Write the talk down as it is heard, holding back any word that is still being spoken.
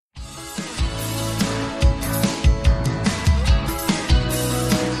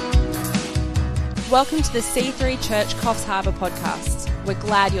Welcome to the C3 Church Coffs Harbour podcast. We're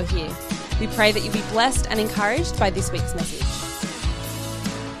glad you're here. We pray that you'll be blessed and encouraged by this week's message.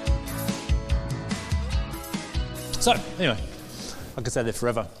 So, anyway, I could say that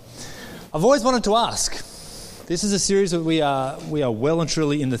forever. I've always wanted to ask. This is a series that we are well and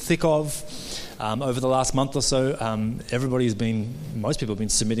truly in the thick of. Over the last month or so, most people have been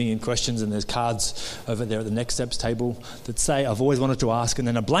submitting in questions, and there's cards over there at the Next Steps table that say, I've always wanted to ask, and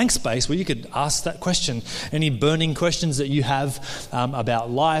then a blank space where you could ask that question. Any burning questions that you have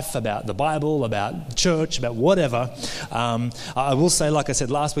about life, about the Bible, about church, about whatever. I will say, like I said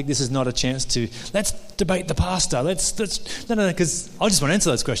last week, this is not a chance to, let's debate the pastor. No, because I just want to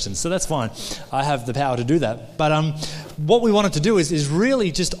answer those questions, so that's fine. I have the power to do that. But what we wanted to do is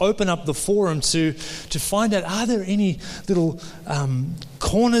really just open up the forum to find out, are there any little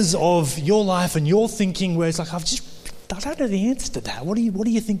corners of your life and your thinking where it's like, I don't know the answer to that. What do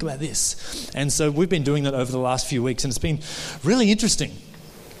you think about this? And so we've been doing that over the last few weeks, and it's been really interesting.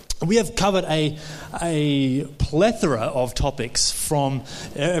 We have covered a plethora of topics, from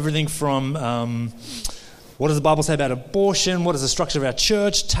everything from what does the Bible say about abortion? What is the structure of our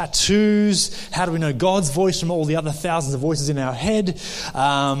church? Tattoos? How do we know God's voice from all the other thousands of voices in our head?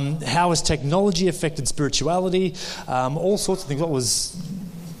 How has technology affected spirituality? All sorts of things.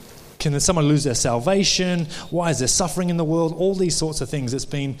 Can someone lose their salvation? Why is there suffering in the world? All these sorts of things. It's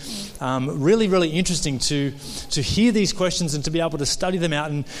been really, really interesting to hear these questions and to be able to study them out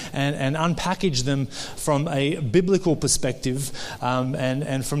and unpackage them from a biblical perspective.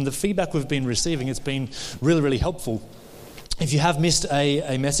 And from the feedback we've been receiving, it's been really, really helpful. If you have missed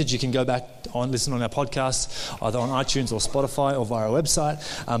a message, you can go back listen on our podcast, either on iTunes or Spotify or via our website.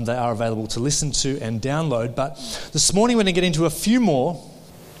 They are available to listen to and download. But this morning we're going to get into a few more.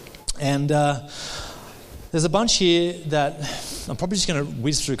 And there's a bunch here that I'm probably just going to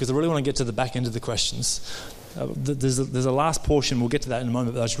whiz through because I really want to get to the back end of the questions. There's a last portion, we'll get to that in a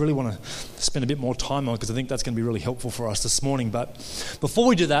moment, but I just really want to spend a bit more time on it because I think that's going to be really helpful for us this morning. But before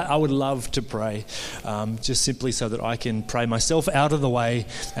we do that, I would love to pray, just simply so that I can pray myself out of the way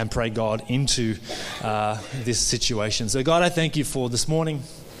and pray God into this situation. So God, I thank you for this morning.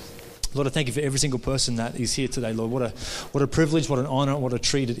 Lord, I thank you for every single person that is here today, Lord. What a privilege, what an honour, what a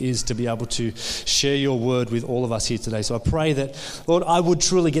treat it is to be able to share your word with all of us here today. So I pray that, Lord, I would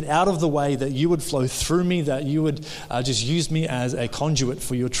truly get out of the way, that you would flow through me, that you would just use me as a conduit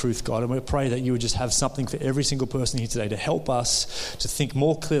for your truth, God. And we pray that you would just have something for every single person here today to help us to think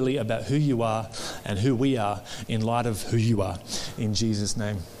more clearly about who you are and who we are in light of who you are. In Jesus'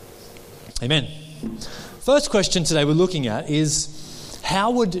 name, amen. First question today we're looking at is,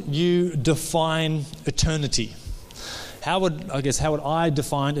 how would you define eternity? How would I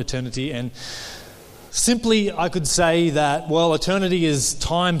define eternity? And simply I could say that, well, eternity is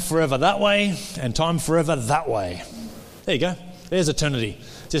time forever that way and time forever that way. There you go. There's eternity.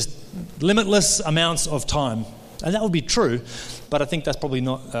 Just limitless amounts of time. And that would be true, but I think that's probably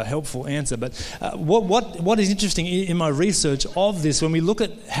not a helpful answer. But what is interesting in my research of this, when we look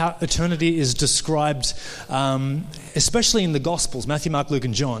at how eternity is described, especially in the Gospels, Matthew, Mark, Luke,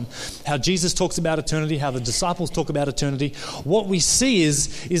 and John, how Jesus talks about eternity, how the disciples talk about eternity, what we see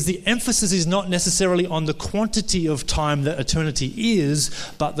is the emphasis is not necessarily on the quantity of time that eternity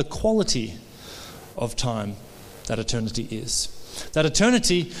is, but the quality of time that eternity is. That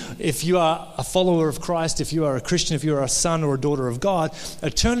eternity, if you are a follower of Christ, if you are a Christian, if you are a son or a daughter of God,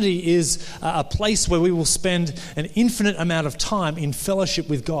 eternity is a place where we will spend an infinite amount of time in fellowship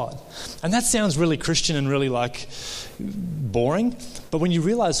with God. And that sounds really Christian and really boring, but when you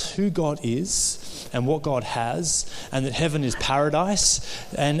realize who God is and what God has, and that heaven is paradise,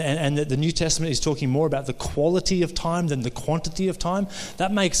 and that the New Testament is talking more about the quality of time than the quantity of time,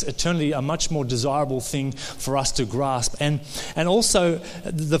 that makes eternity a much more desirable thing for us to grasp. And also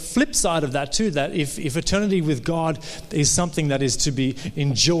the flip side of that too, that if eternity with God is something that is to be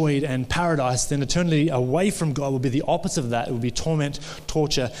enjoyed and paradise, then eternity away from God will be the opposite of that. It will be torment,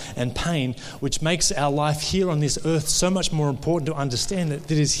 torture, and pain, which makes our life here on this earth so much more important to understand that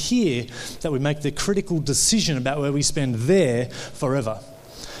it is here that we make the critical decision about where we spend there forever.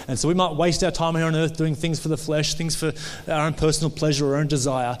 And so we might waste our time here on earth doing things for the flesh, things for our own personal pleasure or our own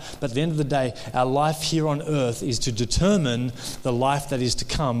desire, but at the end of the day, our life here on earth is to determine the life that is to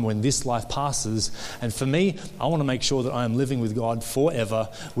come when this life passes. And for me, I want to make sure that I am living with God forever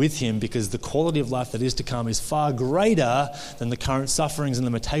with Him, because the quality of life that is to come is far greater than the current sufferings and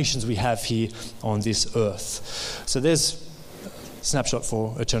limitations we have here on this earth. So there's snapshot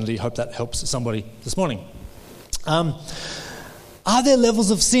for eternity. Hope that helps somebody this morning. Are there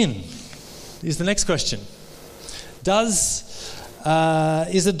levels of sin? Is the next question. Does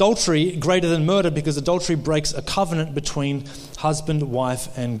is adultery greater than murder because adultery breaks a covenant between husband,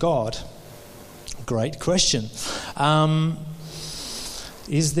 wife, and God? Great question.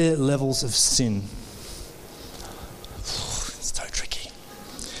 Is there levels of sin? It's so tricky.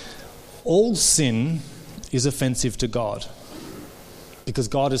 All sin is offensive to God because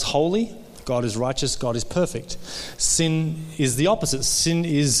God is holy, God is righteous, God is perfect. Sin is the opposite. Sin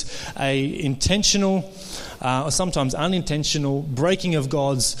is a intentional or sometimes unintentional breaking of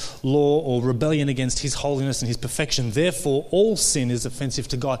God's law or rebellion against his holiness and his perfection. Therefore, all sin is offensive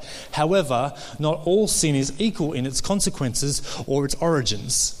to God. However, not all sin is equal in its consequences or its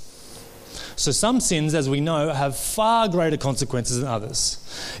origins. So some sins, as we know, have far greater consequences than others.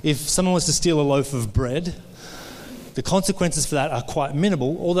 If someone was to steal a loaf of bread, the consequences for that are quite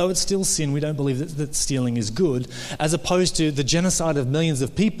minimal, although it's still sin. We don't believe that stealing is good. As opposed to the genocide of millions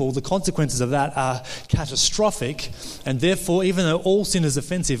of people, the consequences of that are catastrophic. And therefore, even though all sin is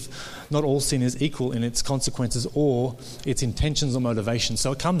offensive, not all sin is equal in its consequences or its intentions or motivations.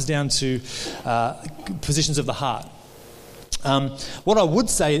 So it comes down to positions of the heart. What I would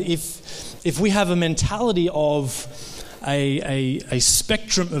say, if we have a mentality of a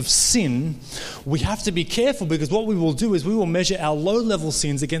spectrum of sin, we have to be careful, because what we will do is we will measure our low-level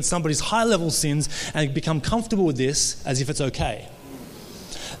sins against somebody's high-level sins and become comfortable with this as if it's okay.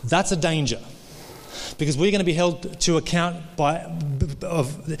 That's a danger, because we're going to be held to account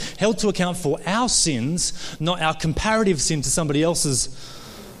for our sins, not our comparative sin to somebody else's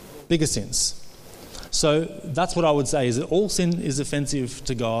bigger sins. So that's what I would say, is that all sin is offensive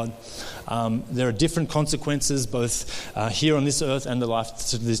to God. There are different consequences, both here on this earth and the life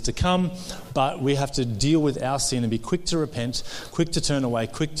that is to come, but we have to deal with our sin and be quick to repent, quick to turn away,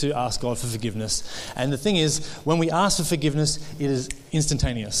 quick to ask God for forgiveness. And the thing is, when we ask for forgiveness, it is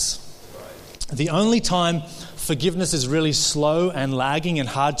instantaneous. The only time forgiveness is really slow and lagging and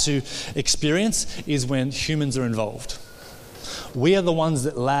hard to experience is when humans are involved. We are the ones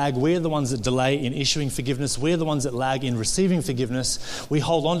that lag. We are the ones that delay in issuing forgiveness. We are the ones that lag in receiving forgiveness. We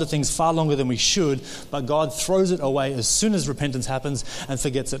hold on to things far longer than we should, but God throws it away as soon as repentance happens and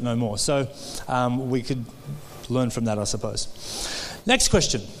forgets it no more. So we could learn from that, I suppose. Next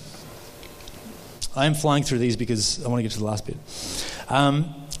question. I am flying through these because I want to get to the last bit.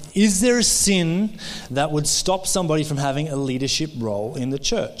 Is there a sin that would stop somebody from having a leadership role in the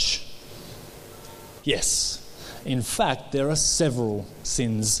church? Yes. In fact, there are several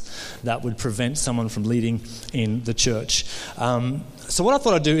sins that would prevent someone from leading in the church. So what I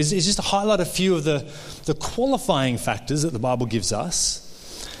thought I'd do is just to highlight a few of the qualifying factors that the Bible gives us.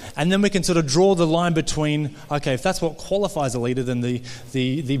 And then we can sort of draw the line between, okay, if that's what qualifies a leader, then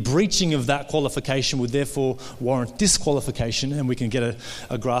the breaching of that qualification would therefore warrant disqualification, and we can get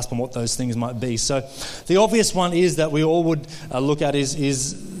a grasp on what those things might be. So the obvious one is that we all would look at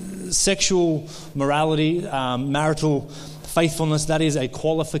is sexual morality, marital faithfulness. That is a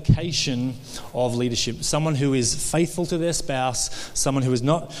qualification of leadership. Someone who is faithful to their spouse, someone who is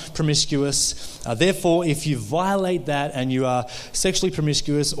not promiscuous. Therefore, if you violate that and you are sexually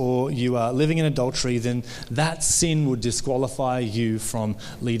promiscuous or you are living in adultery, then that sin would disqualify you from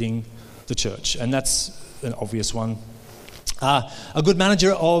leading the church. And that's an obvious one. A good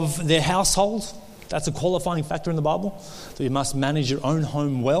manager of their household. That's a qualifying factor in the Bible, that you must manage your own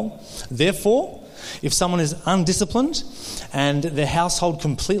home well. Therefore, if someone is undisciplined and their household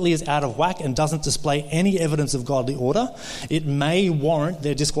completely is out of whack and doesn't display any evidence of godly order, it may warrant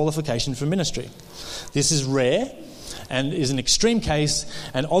their disqualification from ministry. This is rare and is an extreme case,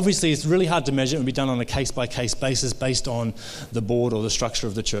 and obviously it's really hard to measure and be done on a case-by-case basis based on the board or the structure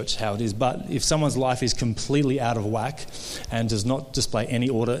of the church, how it is. But if someone's life is completely out of whack and does not display any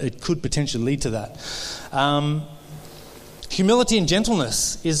order, it could potentially lead to that. Humility and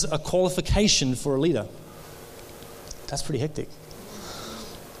gentleness is a qualification for a leader. That's pretty hectic.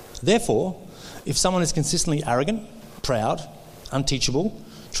 Therefore, if someone is consistently arrogant, proud, unteachable,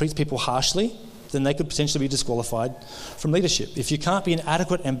 treats people harshly, then they could potentially be disqualified from leadership. If you can't be an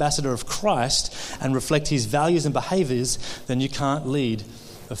adequate ambassador of Christ and reflect his values and behaviours, then you can't lead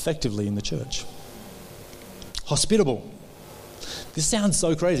effectively in the church. Hospitable. This sounds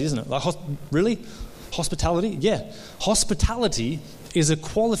so crazy, isn't it? Like, really? Hospitality? Yeah. Hospitality is a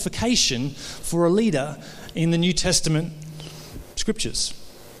qualification for a leader in the New Testament scriptures.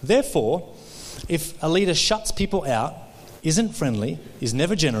 Therefore, if a leader shuts people out, isn't friendly, is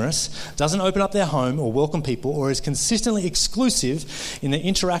never generous, doesn't open up their home or welcome people, or is consistently exclusive in their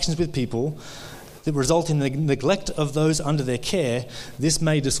interactions with people that result in the neglect of those under their care, this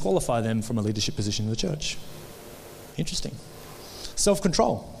may disqualify them from a leadership position in the church. Interesting.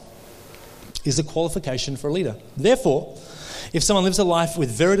 Self-control is a qualification for a leader. Therefore, If someone lives a life with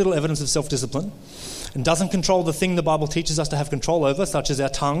very little evidence of self-discipline and doesn't control the thing the Bible teaches us to have control over, such as our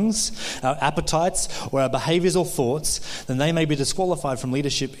tongues, our appetites, or our behaviours or thoughts, then they may be disqualified from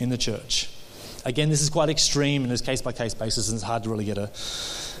leadership in the church. Again, this is quite extreme and it's case-by-case basis, and it's hard to really get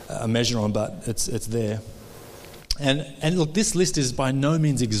a measure on, but it's there. And look, this list is by no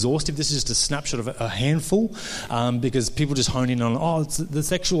means exhaustive. This is just a snapshot of a handful, because people just hone in on, it's the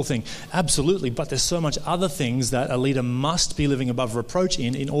sexual thing. Absolutely, but there's so much other things that a leader must be living above reproach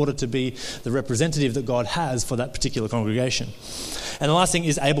in order to be the representative that God has for that particular congregation. And the last thing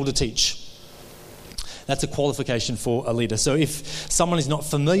is able to teach. That's a qualification for a leader. So if someone is not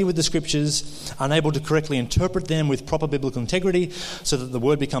familiar with the scriptures, unable to correctly interpret them with proper biblical integrity so that the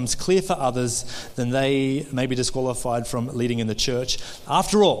word becomes clear for others, then they may be disqualified from leading in the church.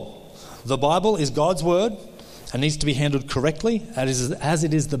 After all, the Bible is God's word and needs to be handled correctly, as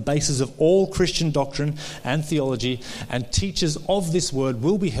it is the basis of all Christian doctrine and theology, and teachers of this word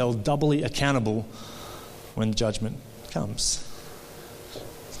will be held doubly accountable when judgment comes.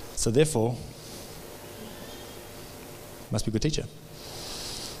 So therefore, must be a good teacher.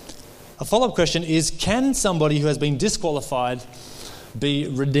 A follow-up question is, can somebody who has been disqualified be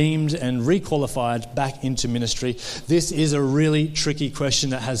redeemed and requalified back into ministry? This is a really tricky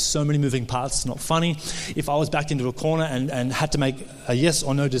question that has so many moving parts. It's not funny. If I was backed into a corner and had to make a yes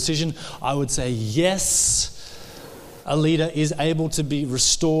or no decision, I would say yes. A leader is able to be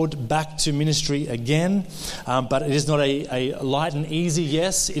restored back to ministry again, but it is not a light and easy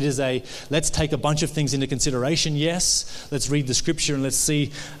yes. It is a let's take a bunch of things into consideration yes. Let's read the scripture and let's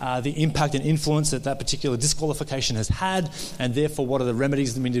see the impact and influence that particular disqualification has had, and therefore what are the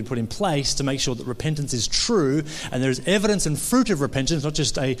remedies that we need to put in place to make sure that repentance is true and there is evidence and fruit of repentance, not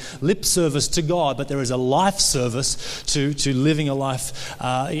just a lip service to God, but there is a life service to living a life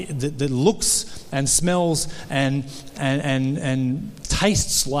that looks and smells and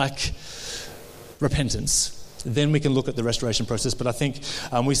tastes like repentance. Then we can look at the restoration process. But I think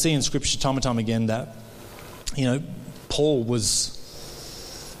we see in Scripture time and time again that, Paul was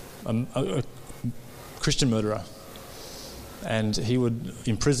a Christian murderer, and he would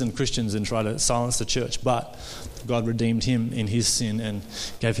imprison Christians and try to silence the church, but God redeemed him in his sin and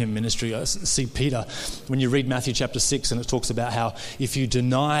gave him ministry. See Peter, when you read Matthew chapter 6, and it talks about how if you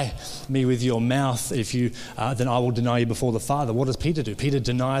deny me with your mouth, then I will deny you before the Father. What does Peter do? Peter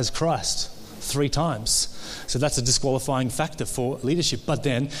denies Christ 3 times. So that's a disqualifying factor for leadership. But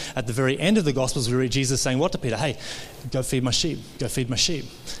then at the very end of the Gospels, we read Jesus saying what to Peter? Hey, go feed my sheep. Go feed my sheep.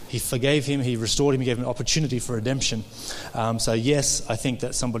 He forgave him. He restored him. He gave him an opportunity for redemption. So yes, I think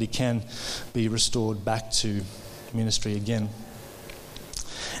that somebody can be restored back to ministry again.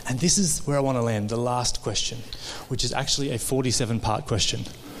 And this is where I want to land, the last question, which is actually a 47-part question.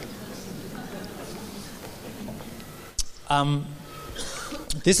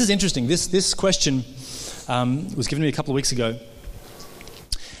 This is interesting. This question was given to me a couple of weeks ago.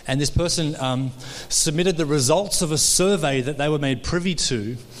 And this person submitted the results of a survey that they were made privy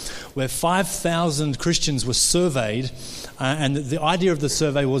to, where 5,000 Christians were surveyed, and the idea of the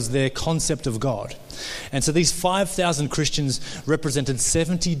survey was their concept of God. And so these 5,000 Christians represented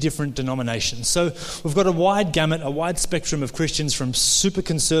 70 different denominations. So we've got a wide gamut, a wide spectrum of Christians, from super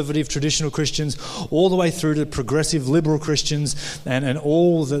conservative traditional Christians all the way through to progressive liberal Christians and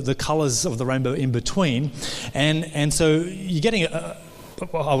all the colours of the rainbow in between. And so you're getting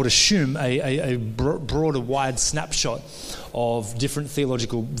I would assume a broader, wide snapshot of different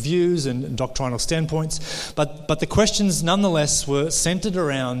theological views and doctrinal standpoints. But the questions nonetheless were centered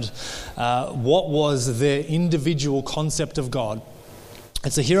around what was their individual concept of God.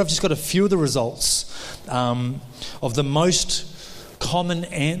 And so here I've just got a few of the results of the most common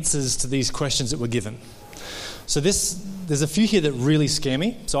answers to these questions that were given. So there's a few here that really scare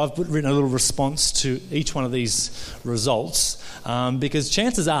me. So I've written a little response to each one of these results, because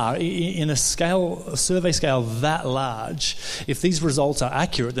chances are, in a survey scale that large, if these results are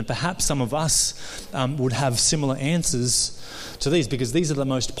accurate, then perhaps some of us would have similar answers to these, because these are the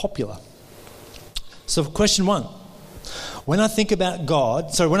most popular. So question 1, when I think about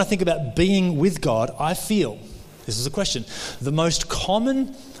being with God, I feel, this is a question, the most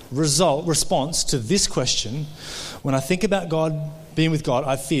common response to this question, when I think about being with God,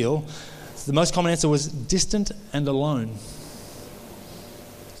 I feel, the most common answer was distant and alone.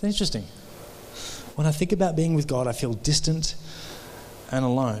 It's interesting. When I think about being with God, I feel distant and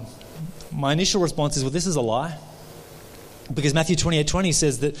alone. My initial response is, well, this is a lie, because Matthew 28:20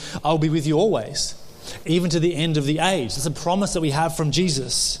 says that I'll be with you always, even to the end of the age. It's a promise that we have from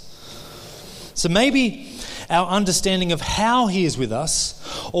Jesus. So maybe our understanding of how he is with us,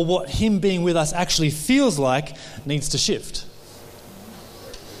 or what him being with us actually feels like, needs to shift.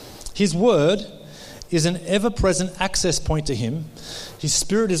 His word is an ever-present access point to him. His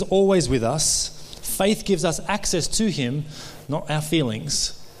Spirit is always with us. Faith gives us access to him, not our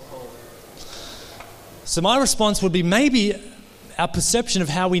feelings. So my response would be maybe our perception of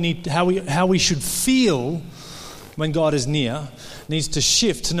how we should feel when God is near needs to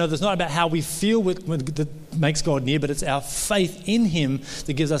shift to know that it's not about how we feel that makes God near, but it's our faith in him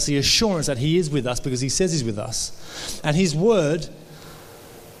that gives us the assurance that he is with us because he says he's with us. And his word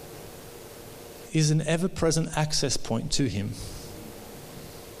is an ever-present access point to him.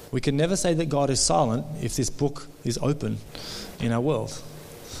 We can never say that God is silent if this book is open in our world.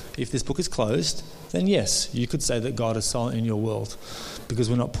 If this book is closed, then yes, you could say that God is silent in your world because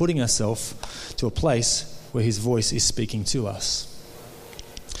we're not putting ourselves to a place where his voice is speaking to us.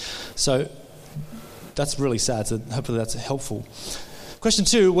 So that's really sad. So hopefully that's helpful. Question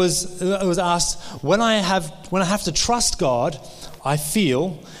 2 was asked, when I have to trust God, I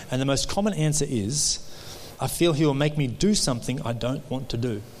feel, and the most common answer is, I feel he will make me do something I don't want to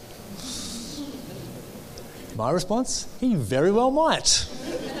do. My response? He very well might.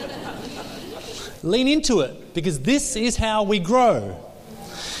 Lean into it, because this is how we grow.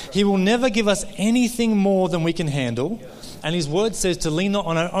 He will never give us anything more than we can handle, and his word says to lean not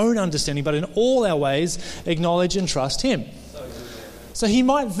on our own understanding, but in all our ways acknowledge and trust him. So he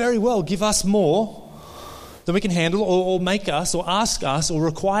might very well give us more than we can handle, or make us, or ask us, or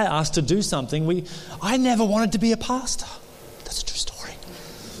require us to do something. I never wanted to be a pastor. That's a true story.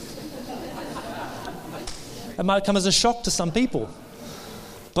 It might come as a shock to some people.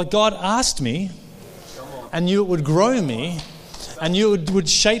 But God asked me, and knew it would grow me, and knew it would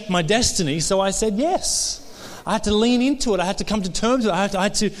shape my destiny, so I said yes. I had to lean into it. I had to come to terms with it. I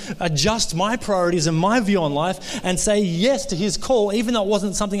had to adjust my priorities and my view on life and say yes to his call, even though it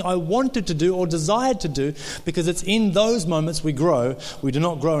wasn't something I wanted to do or desired to do, because it's in those moments we grow. We do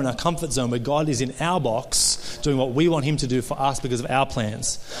not grow in our comfort zone where God is in our box doing what we want him to do for us because of our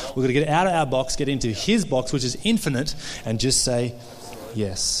plans. We've got to get out of our box, get into his box, which is infinite, and just say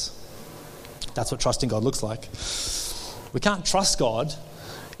yes. That's what trusting God looks like. We can't trust God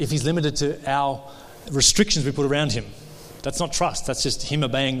if he's limited to our restrictions we put around him. That's not trust. That's just him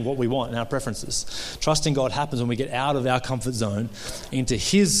obeying what we want and our preferences. Trusting God happens when we get out of our comfort zone into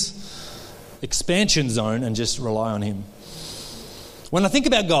his expansion zone and just rely on him. When I think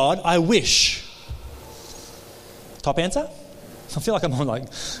about God, I wish. Top answer? I feel like I'm on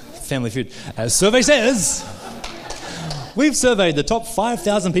like Family Feud. As survey says, we've surveyed the top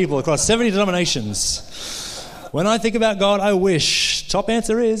 5,000 people across 70 denominations. When I think about God, I wish. Top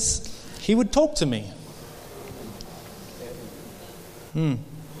answer is, he would talk to me.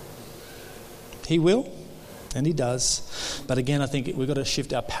 He will, and he does. But again, I think we've got to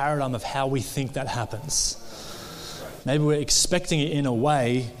shift our paradigm of how we think that happens. Maybe we're expecting it in a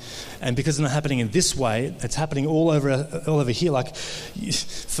way, and because it's not happening in this way, it's happening all over here. Like,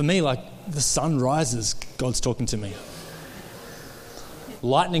 for me, like the sun rises, God's talking to me.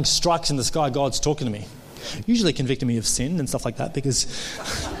 Lightning strikes in the sky, God's talking to me. Usually convicting me of sin and stuff like that because...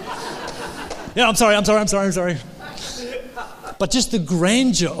 Yeah, I'm sorry. But just the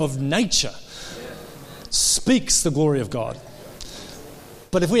grandeur of nature speaks the glory of God.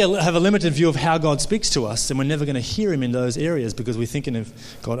 But if we have a limited view of how God speaks to us, then we're never going to hear him in those areas because we're thinking of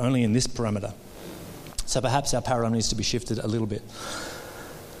God only in this parameter. So perhaps our paradigm needs to be shifted a little bit.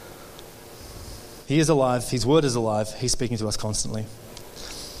 He is alive. His word is alive. He's speaking to us constantly.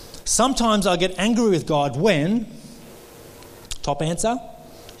 Sometimes I get angry with God when, top answer,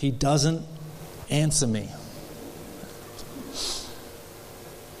 he doesn't answer me.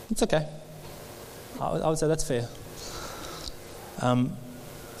 It's okay. I would say that's fair.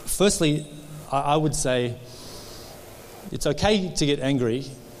 Firstly, I would say it's okay to get angry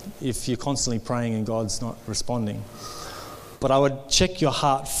if you're constantly praying and God's not responding. But I would check your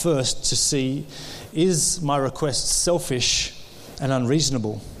heart first to see, is my request selfish and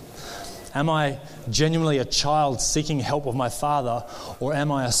unreasonable? Am I genuinely a child seeking help of my father, or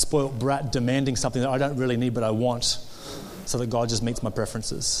am I a spoilt brat demanding something that I don't really need but I want so that God just meets my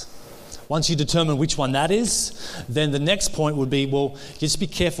preferences? Once you determine which one that is, then the next point would be, well, just be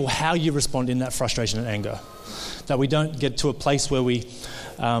careful how you respond in that frustration and anger. That we don't get to a place where we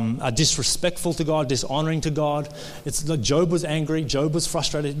are disrespectful to God, dishonoring to God. It's like Job was angry, Job was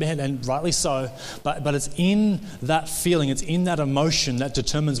frustrated, man, and rightly so. But it's in that feeling, it's in that emotion that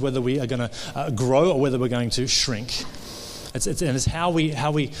determines whether we are going to grow or whether we're going to shrink. It's how we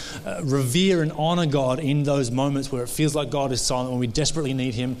revere and honor God in those moments where it feels like God is silent, when we desperately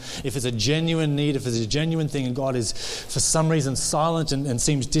need him. If it's a genuine need, if it's a genuine thing and God is for some reason silent and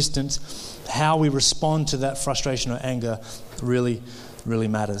seems distant, how we respond to that frustration or anger really really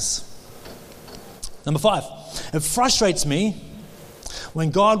matters. Number 5, it frustrates me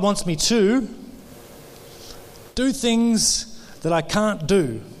when God wants me to do things that I can't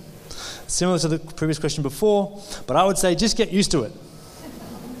do. Similar to the previous question before, but I would say just get used to it.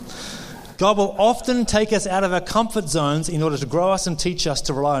 God will often take us out of our comfort zones in order to grow us and teach us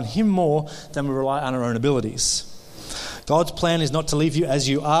to rely on Him more than we rely on our own abilities. God's plan is not to leave you as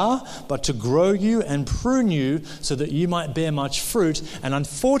you are, but to grow you and prune you so that you might bear much fruit. And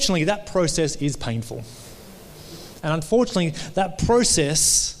unfortunately, that process is painful. And unfortunately, that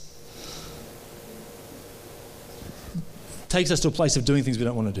process takes us to a place of doing things we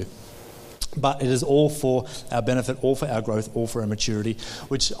don't want to do. But it is all for our benefit, all for our growth, all for our maturity,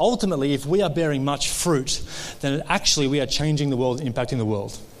 which ultimately, if we are bearing much fruit, then actually we are changing the world, impacting the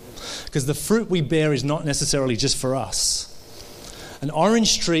world. Because the fruit we bear is not necessarily just for us. An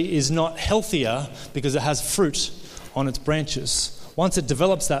orange tree is not healthier because it has fruit on its branches. Once it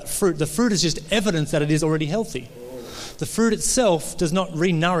develops that fruit, the fruit is just evidence that it is already healthy. The fruit itself does not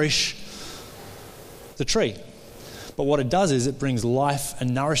re-nourish the tree. But what it does is it brings life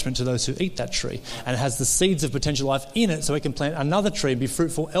and nourishment to those who eat that tree, and it has the seeds of potential life in it so it can plant another tree and be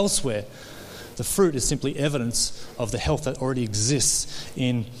fruitful elsewhere. The fruit is simply evidence of the health that already exists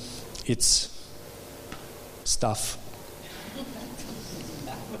in its stuff.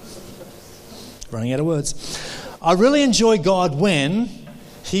 Running out of words. I really enjoy God when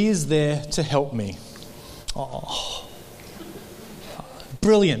He is there to help me. Oh,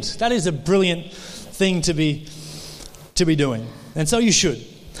 brilliant. That is a brilliant thing to be doing. And so you should.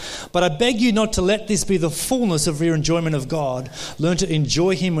 But I beg you not to let this be the fullness of your enjoyment of God. Learn to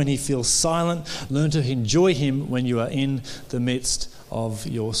enjoy Him when He feels silent. Learn to enjoy Him when you are in the midst of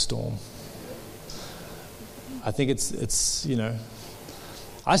your storm. I think it's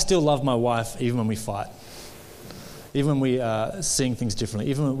I still love my wife even when we fight. Even when we are seeing things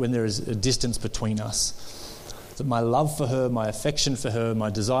differently. Even when there is a distance between us. That my love for her, my affection for her, my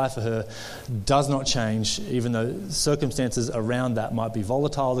desire for her does not change, even though circumstances around that might be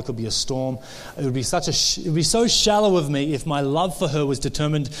volatile. There could be a storm. It would be so shallow of me if my love for her was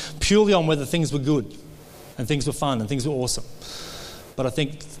determined purely on whether things were good and things were fun and things were awesome. But I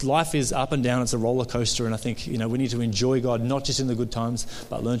think life is up and down. It's a roller coaster, and I think we need to enjoy God not just in the good times,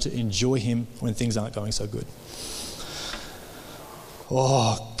 but learn to enjoy Him when things aren't going so good.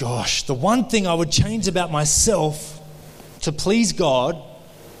 Oh gosh, the one thing I would change about myself to please God,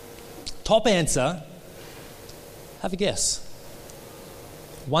 top answer, have a guess.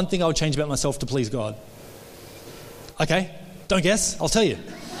 One thing I would change about myself to please God. Okay, don't guess, I'll tell you.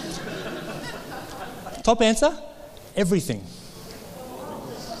 Top answer, everything.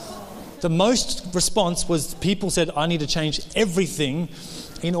 The most response was people said, I need to change everything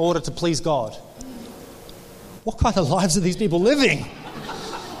in order to please God. What kind of lives are these people living?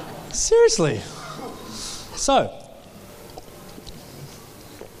 Seriously. So,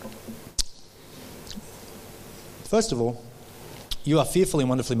 first of all, you are fearfully and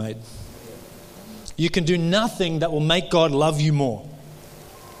wonderfully made. You can do nothing that will make God love you more.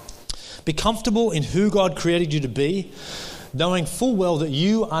 Be comfortable in who God created you to be, knowing full well that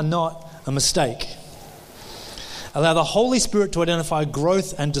you are not a mistake. Allow the Holy Spirit to identify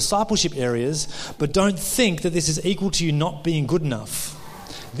growth and discipleship areas, but don't think that this is equal to you not being good enough.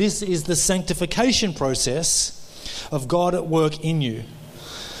 This is the sanctification process of God at work in you.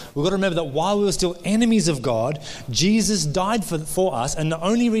 We've got to remember that while we were still enemies of God, Jesus died for us, and the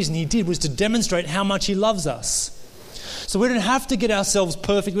only reason He did was to demonstrate how much He loves us. So we don't have to get ourselves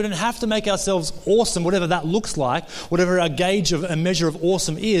perfect. We don't have to make ourselves awesome, whatever that looks like, whatever our gauge of a measure of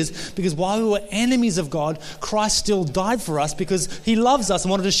awesome is, because while we were enemies of God, Christ still died for us because He loves us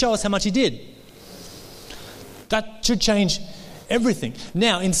and wanted to show us how much He did. That should change everything.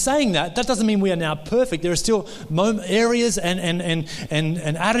 Now, in saying that doesn't mean we are now perfect. There are still areas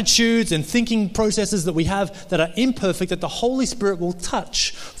and attitudes and thinking processes that we have that are imperfect that the Holy Spirit will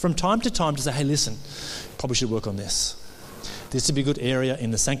touch from time to time to say, hey, listen, probably should work on this. This would be a good area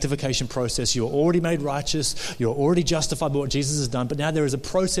in the sanctification process. You're already made righteous. You're already justified by what Jesus has done. But now there is a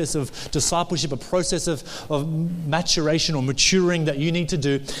process of discipleship, a process of maturation or maturing that you need to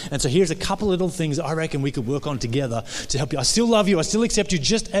do. And so here's a couple little things I reckon we could work on together to help you. I still love you. I still accept you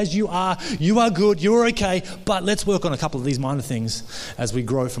just as you are. You are good. You're okay. But let's work on a couple of these minor things as we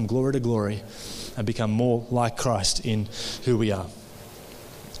grow from glory to glory and become more like Christ in who we are.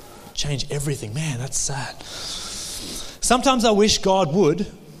 Change everything. Man, that's sad. Sometimes I wish God would,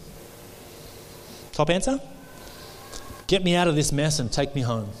 top answer, get me out of this mess and take me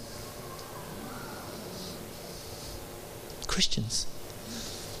home. Christians.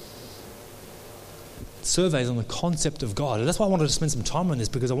 surveys on the concept of God. And that's why I wanted to spend some time on this,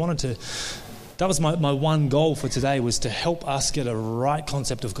 because that was my one goal for today, was to help us get a right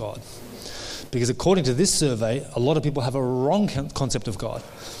concept of God. Because according to this survey, a lot of people have a wrong concept of God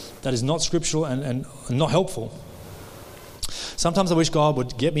that is not scriptural and not helpful. Sometimes I wish God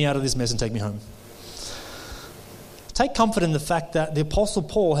would get me out of this mess and take me home. Take comfort in the fact that the Apostle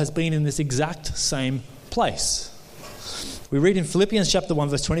Paul has been in this exact same place. We read in Philippians chapter 1,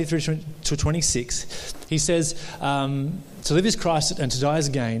 verse 23 to 26, he says, to live is Christ and to die is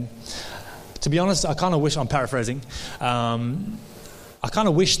gain. To be honest, I kind of wish, I'm paraphrasing, I kind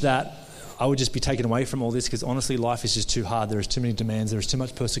of wish that I would just be taken away from all this, because honestly, life is just too hard. There is too many demands. There is too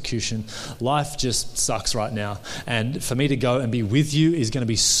much persecution. Life just sucks right now. And for me to go and be with you is going to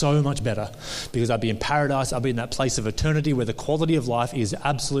be so much better, because I'd be in paradise. I'd be in that place of eternity where the quality of life is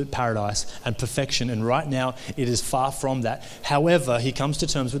absolute paradise and perfection. And right now, it is far from that. However, he comes to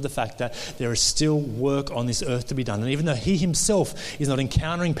terms with the fact that there is still work on this earth to be done. And even though he himself is not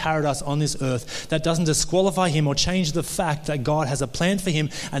encountering paradise on this earth, that doesn't disqualify him or change the fact that God has a plan for him,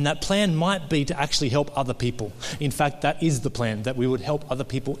 and that plan might be to actually help other people. In fact, that is the plan, that we would help other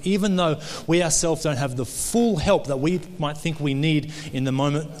people, even though we ourselves don't have the full help that we might think we need in the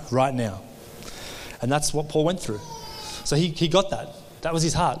moment right now. And that's what Paul went through. So he got that. That was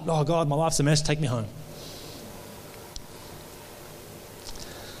his heart. Oh God, my life's a mess, take me home.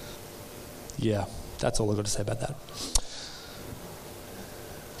 Yeah, that's all I've got to say about that.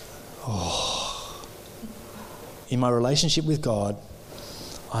 In my relationship with God,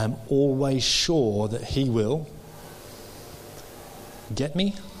 I am always sure that he will get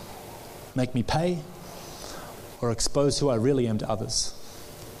me, make me pay, or expose who I really am to others.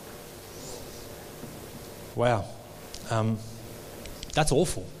 Wow. That's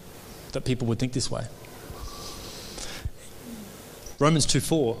awful that people would think this way. Romans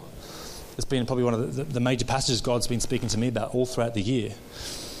 2:4 has been probably one of the major passages God's been speaking to me about all throughout the year,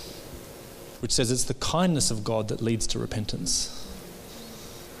 which says it's the kindness of God that leads to repentance.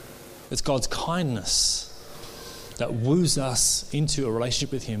 It's God's kindness that woos us into a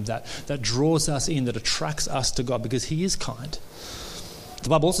relationship with him, that draws us in, that attracts us to God, because he is kind. The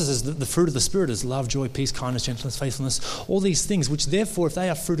Bible also says that the fruit of the Spirit is love, joy, peace, kindness, gentleness, faithfulness, all these things, which therefore, if they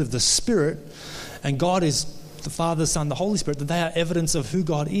are fruit of the Spirit, and God is the Father, Son, the Holy Spirit, that they are evidence of who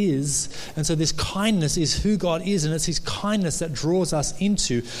God is. And so this kindness is who God is, and it's his kindness that draws us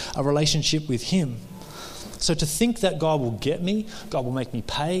into a relationship with him. So to think that God will get me, God will make me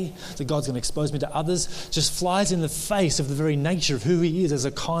pay, that God's going to expose me to others, just flies in the face of the very nature of who he is as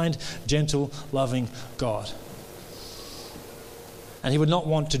a kind, gentle, loving God. And he would not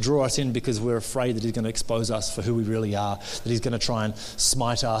want to draw us in because we're afraid that he's going to expose us for who we really are, that he's going to try and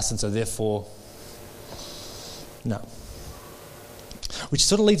smite us, and so therefore, no. Which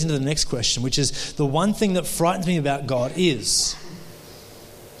sort of leads into the next question, which is the one thing that frightens me about God is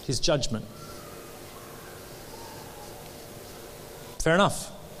his judgment. Fair enough.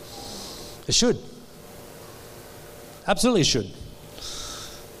 It should. Absolutely should.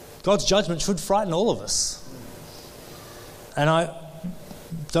 God's judgment should frighten all of us. And I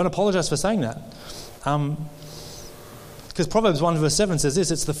don't apologize for saying that. Because Proverbs 1 verse 7 says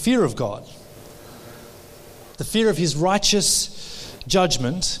this, it's the fear of God. The fear of his righteous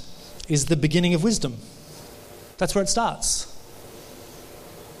judgment is the beginning of wisdom. That's where it starts.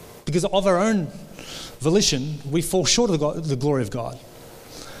 Because of our own volition, we fall short of the glory of God.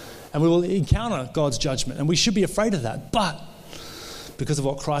 And we will encounter God's judgment, and we should be afraid of that. But because of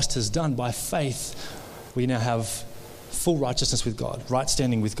what Christ has done, by faith, we now have full righteousness with God, right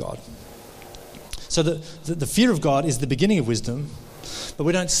standing with God. So the fear of God is the beginning of wisdom, but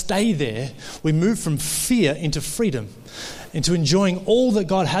we don't stay there. We move from fear into freedom, into enjoying all that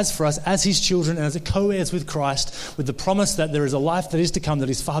God has for us as his children and as co-heirs with Christ, with the promise that there is a life that is to come that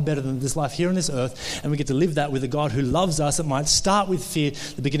is far better than this life here on this earth, and we get to live that with a God who loves us. It might start with fear.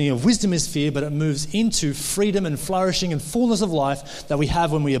 The beginning of wisdom is fear, but it moves into freedom and flourishing and fullness of life that we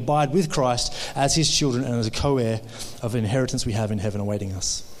have when we abide with Christ as his children and as a co-heir of an inheritance we have in heaven awaiting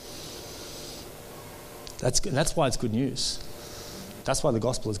us. That's why it's good news. That's why the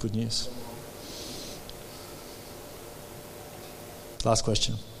gospel is good news. Last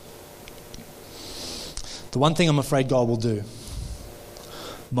question. The one thing I'm afraid God will do.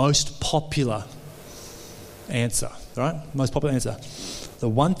 Most popular answer, right? Most popular answer. The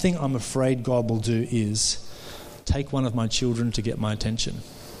one thing I'm afraid God will do is take one of my children to get my attention.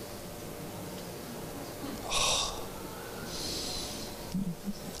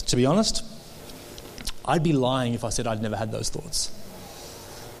 To be honest, I'd be lying if I said I'd never had those thoughts.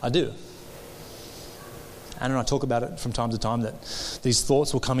 I do. Anna and I talk about it from time to time, that these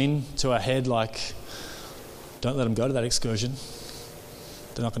thoughts will come into our head like don't let them go to that excursion.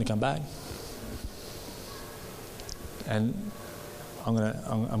 They're not going to come back. And I'm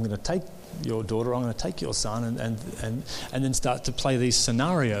going to take your daughter, I'm going to take your son, and then start to play these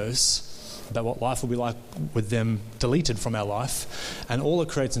scenarios about what life will be like with them deleted from our life. And all it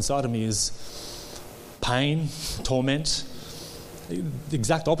creates inside of me is pain, torment, the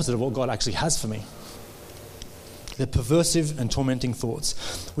exact opposite of what God actually has for me. They're perversive and tormenting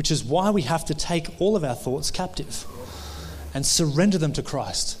thoughts, which is why we have to take all of our thoughts captive and surrender them to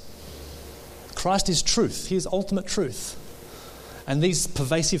Christ. Christ is truth. He is ultimate truth. And these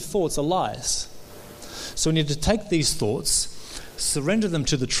pervasive thoughts are lies. So we need to take these thoughts, surrender them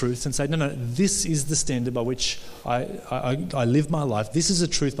to the truth and say, no, this is the standard by which I live my life. This is the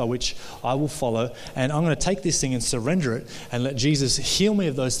truth by which I will follow. And I'm going to take this thing and surrender it and let Jesus heal me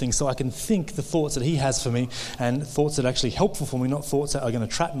of those things so I can think the thoughts that he has for me, and thoughts that are actually helpful for me, not thoughts that are going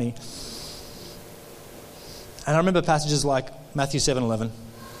to trap me. And I remember passages like Matthew 7:11.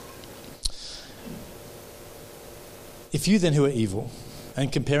 If you then who are evil,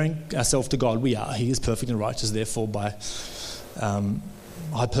 and comparing ourselves to God, we are. He is perfect and righteous, therefore by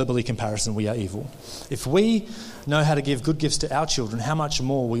hyperbole comparison, we are evil. If we know how to give good gifts to our children, how much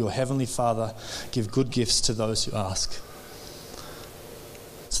more will your heavenly Father give good gifts to those who ask?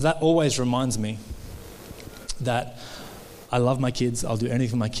 So that always reminds me that I love my kids. I'll do anything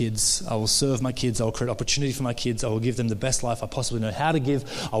for my kids. I will serve my kids. I will create opportunity for my kids. I will give them the best life I possibly know how to give.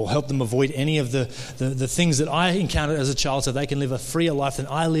 I will help them avoid any of the things that I encountered as a child so they can live a freer life than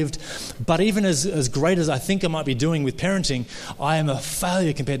I lived. But even as great as I think I might be doing with parenting, I am a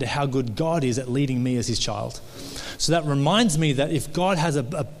failure compared to how good God is at leading me as his child. So that reminds me that if God has a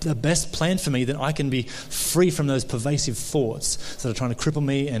best plan for me, then I can be free from those pervasive thoughts that are trying to cripple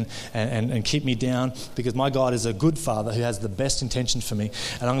me and keep me down, because my God is a good Father who has the best intentions for me,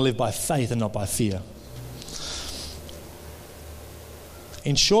 and I'm going to live by faith and not by fear.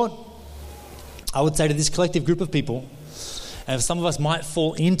 In short, I would say to this collective group of people, and some of us might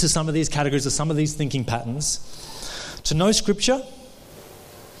fall into some of these categories or some of these thinking patterns, to know Scripture,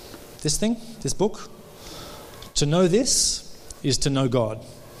 this book, to know this is to know God.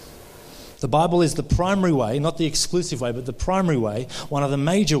 The Bible is the primary way, not the exclusive way, but the primary way, one of the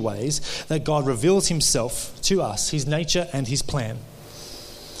major ways that God reveals himself to us, his nature and his plan.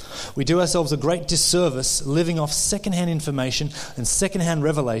 We do ourselves a great disservice living off secondhand information and secondhand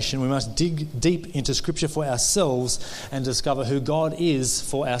revelation. We must dig deep into Scripture for ourselves and discover who God is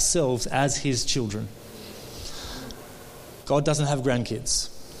for ourselves as his children. God doesn't have grandkids.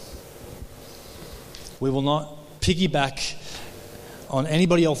 We will not piggyback on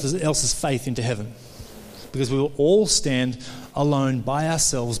anybody else's faith into heaven, because we will all stand alone by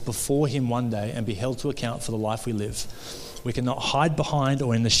ourselves before him one day and be held to account for the life we live. We cannot hide behind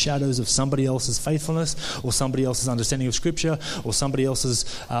or in the shadows of somebody else's faithfulness or somebody else's understanding of Scripture or somebody else's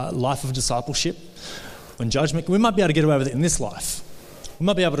life of discipleship. When judgment, we might be able to get away with it in this life. We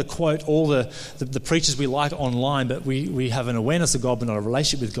might be able to quote all the preachers we like online, but we have an awareness of God but not a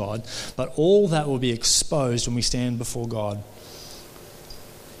relationship with God. But all that will be exposed when we stand before God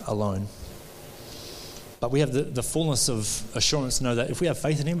alone. But we have the fullness of assurance to know that if we have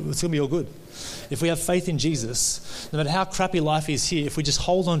faith in him, it's going to be all good. If we have faith in Jesus, no matter how crappy life is here, if we just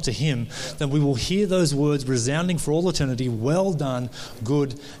hold on to him, then we will hear those words resounding for all eternity, well done,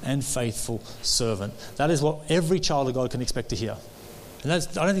 good and faithful servant. That is what every child of God can expect to hear. And I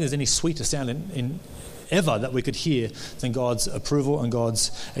don't think there's any sweeter sound in ever that we could hear than God's approval and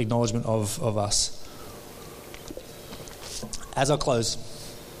God's acknowledgement of us. As I close,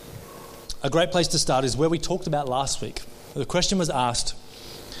 a great place to start is where we talked about last week. The question was asked,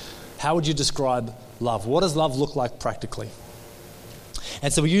 how would you describe love? What does love look like practically?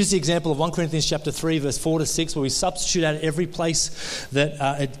 And so we use the example of 1 Corinthians chapter 3, verse 4 to 6, where we substitute out every place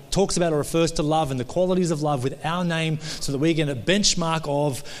that it talks about or refers to love and the qualities of love with our name, so that we get a benchmark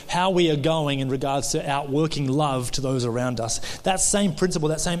of how we are going in regards to outworking love to those around us. That same principle,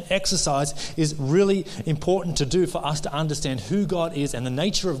 that same exercise is really important to do for us to understand who God is and the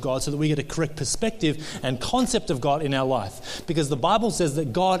nature of God, so that we get a correct perspective and concept of God in our life. Because the Bible says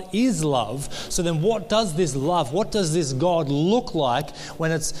that God is love. So then what does this love, what does this God look like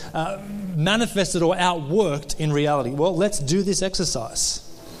when it's manifested or outworked in reality? Well, let's do this exercise.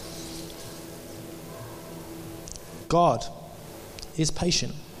 God is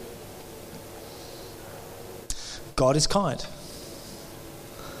patient. God is kind.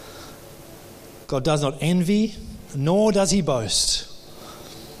 God does not envy, nor does he boast.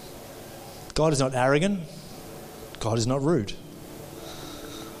 God is not arrogant. God is not rude.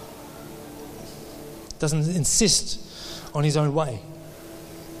 Doesn't insist on his own way.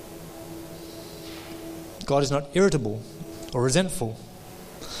 God is not irritable or resentful.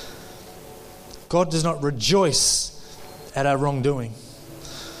 God does not rejoice at our wrongdoing,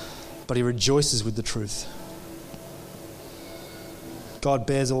 but he rejoices with the truth. God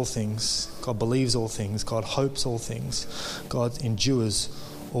bears all things. God believes all things. God hopes all things. God endures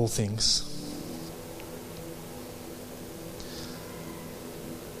all things.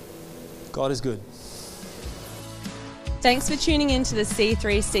 God is good. Thanks for tuning in to the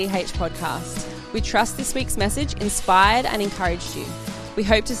C3CH podcast. We trust this week's message inspired and encouraged you. We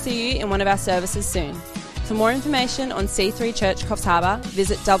hope to see you in one of our services soon. For more information on C3 Church Coffs Harbour,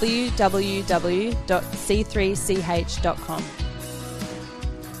 visit www.c3ch.com.